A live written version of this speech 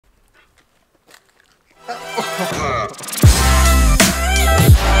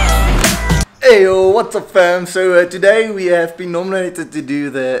Hey yo, what's up fam? So today we have been nominated to do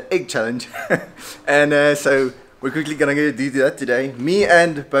the egg challenge and so we're quickly gonna go do that today, me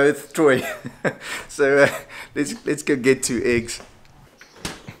and both Troy. So let's go get 2 eggs.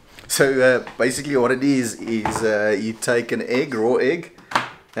 So basically what it is you take an egg, raw egg,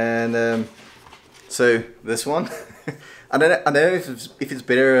 and so this one I don't know if it's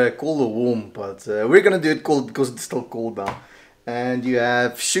better cold or warm, but we're gonna do it cold because it's still cold now. And you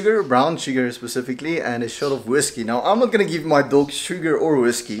have sugar, brown sugar specifically, and a shot of whiskey. Now I'm not gonna give my dog sugar or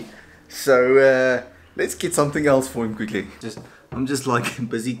whiskey, so let's get something else for him quickly. I'm just like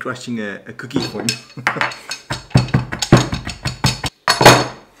busy crushing a cookie for him.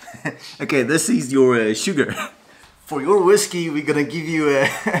 Okay, this is your sugar. For your whiskey, we're gonna give you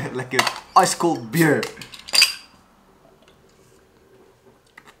like a ice cold beer.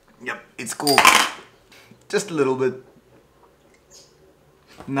 Yep, it's cold. Just a little bit.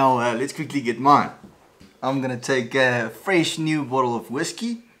 Now let's quickly get mine. I'm gonna take a fresh new bottle of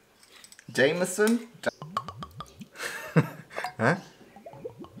whiskey, Jameson. Huh?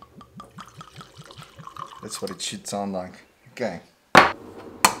 That's what it should sound like. Okay.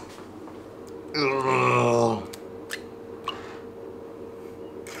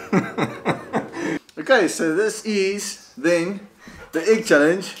 Okay, so this is then the egg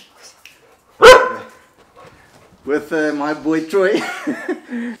challenge with my boy Troy.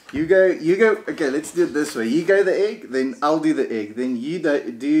 you go. Okay, let's do it this way. You go the egg, then I'll do the egg. Then you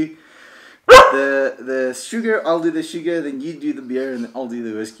do the sugar, I'll do the sugar. Then you do the beer, and I'll do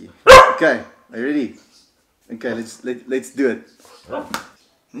the whiskey. Okay, are you ready? Okay, let's do it. There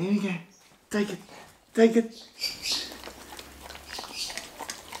we go. Take it. Take it.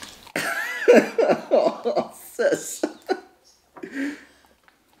 Oh, sis.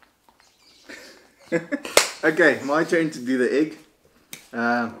 Okay, my turn to do the egg.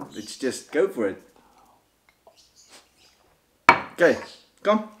 Let's just go for it. Okay,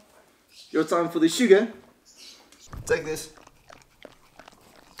 come. Your time for the sugar. Take this.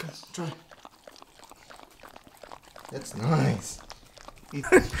 Okay, try. That's nice.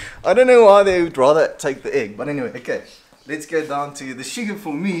 I don't know why they would rather take the egg, but anyway, okay. Let's go down to the sugar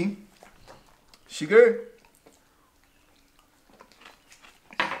for me. Sugar.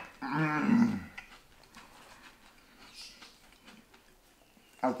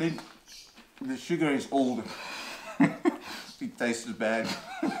 I think the sugar is old. It tastes bad.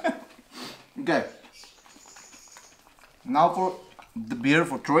 Okay. Now for the beer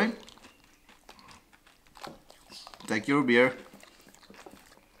for Troy. Take your beer.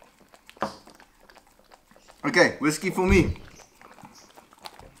 Okay, whiskey for me.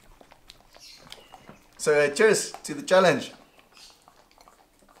 So cheers to the challenge.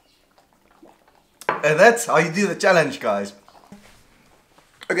 And that's how you do the challenge, guys.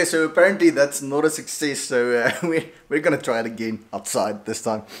 Okay, so apparently that's not a success, so we're gonna try it again outside this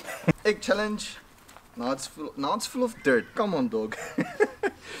time. Egg challenge. Now it's full of dirt. Come on, dog.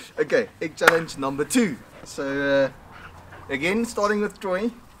 Okay, egg challenge number 2. So again, starting with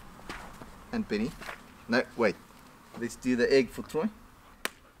Troy and Penny. No, wait. Let's do the egg for Troy.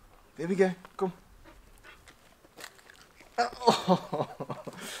 There we go. Come. Oh.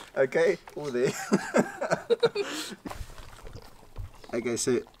 Okay, over there. Okay,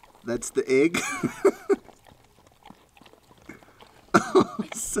 so that's the egg. Oh,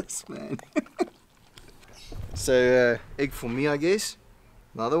 sis, man. So, egg for me, I guess.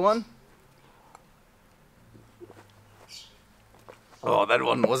 Another one. Oh, that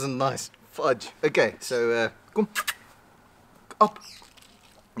one wasn't nice. Fudge. Okay, so, come. Up.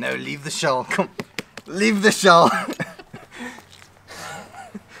 No, leave the shell. Come. Leave the shell.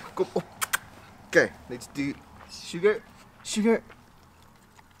 Come up. Okay, let's do sugar. Sugar.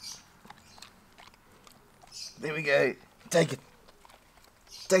 There we go. Take it.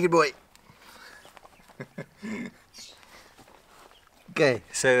 Take it, boy. Okay,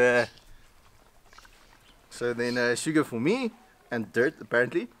 so then sugar for me and dirt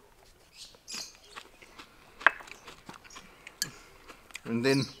apparently, and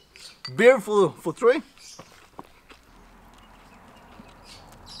then beer for Troy.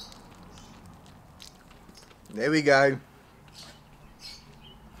 There we go.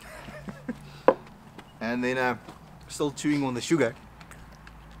 And then still chewing on the sugar,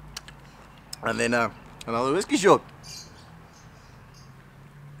 and then another whiskey shot.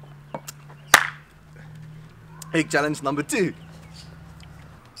 Egg challenge number 2.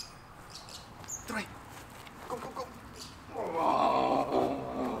 3. Go, go, go.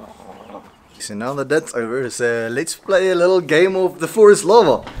 So now that that's over, so let's play a little game of the forest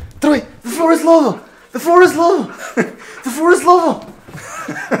lava. 3. The forest lava. The floor is lava! The floor is lava!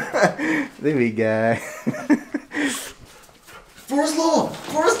 There we go. Floor is lava!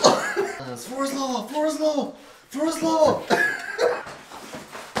 Floor is lava! Floor is lava! Floor is lava! Floor is lava!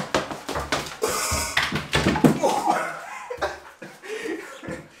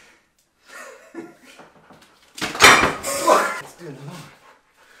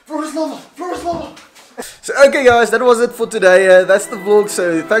 Floor is lava! Floor is lava! So okay guys, that was it for today. That's the vlog.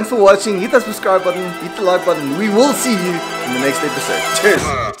 So thanks for watching. Hit that subscribe button, hit the like button. We will see you in the next episode.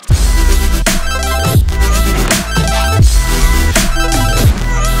 Cheers!